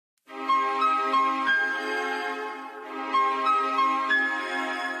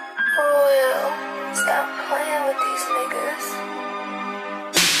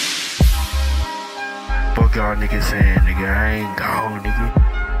y'all niggas saying, nigga? I ain't gone, nigga.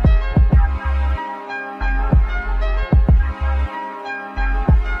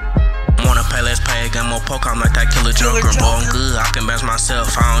 Let's pay, got more poke, I'm like that killer joker. Boy, I'm good, I can bounce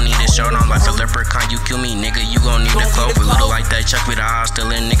myself, I don't need a shirt. I'm like a leprechaun, you kill me, nigga, you gon' need a clover. Little like that, chuck with the eyes, still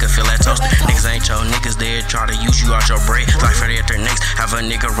a nigga, feel that toaster. Niggas ain't your niggas, they try to use you out your bread. Like for their next, have a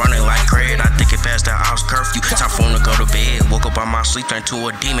nigga running like Craig. I think it passed the house curfew, time for him to go to bed. Woke up on my sleep, turned to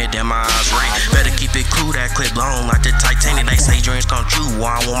a demon, then my eyes red. Better keep it cool, that clip blown like the Titanic. They say dreams come true,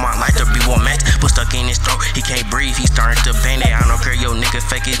 well, I want my life to be one match. But stuck in his throat, he can't breathe, he starting to bang it. I don't care, yo nigga,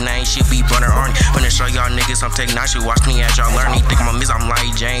 fake his name, shit be running. When I show y'all niggas I'm taking out, you watch me as y'all learn. He think I'm I'm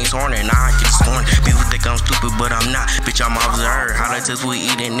like James Horner, and I get sworn. People think I'm stupid, but I'm not. Bitch, I'm observed. How the tips we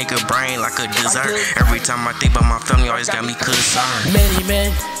eating nigga brain like a dessert. Every time I think about my family, always got me concerned. Many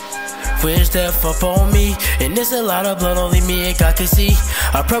men wish death up on me, and there's a lot of blood only me and God can see.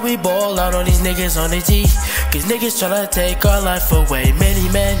 I probably ball out on these niggas on the G, cause niggas tryna take our life away. Many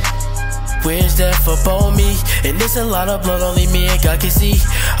men wish death up on me, and there's a lot of blood only me and God can see.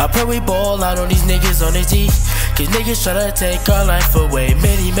 I probably ball out on these niggas on the G, cause niggas tryna take our life away.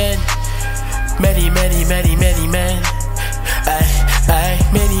 Many men, many men, ay,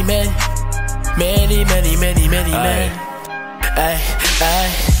 many men, many men, ay.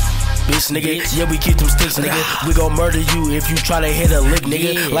 Bitch, nigga, yeah, we keep them sticks, nigga. We gon' murder you if you try to hit a lick,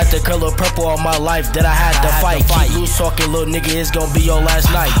 nigga. Like the color purple all my life that I had to fight. Keep loose talking, little nigga, it's gon' be your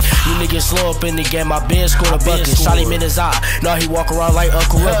last night. You niggas slow up in the game, my bitch scored a bucket. Shot him in his eye, now he walk around like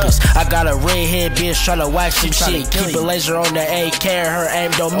Uncle Ruckus. I got a redhead bitch tryna wax some shit. Keep a laser on the AK, her aim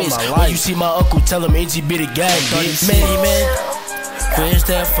don't miss. When you see my uncle, tell him NGB gang, bitch. Many men wish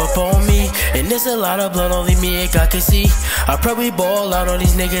death up on me, and there's a lot of blood only me and God can see. I probably ball out on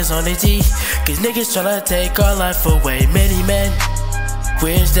these niggas on the G, cause niggas tryna take our life away. Many men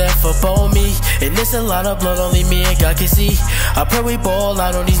wish death up on me, and there's a lot of blood only me and God can see. I probably ball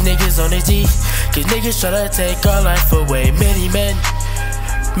out on these niggas on the G, cause niggas tryna take our life away. Many men,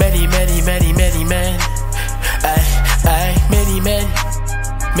 many men, ay, many men,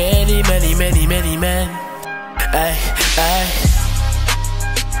 many men, ay.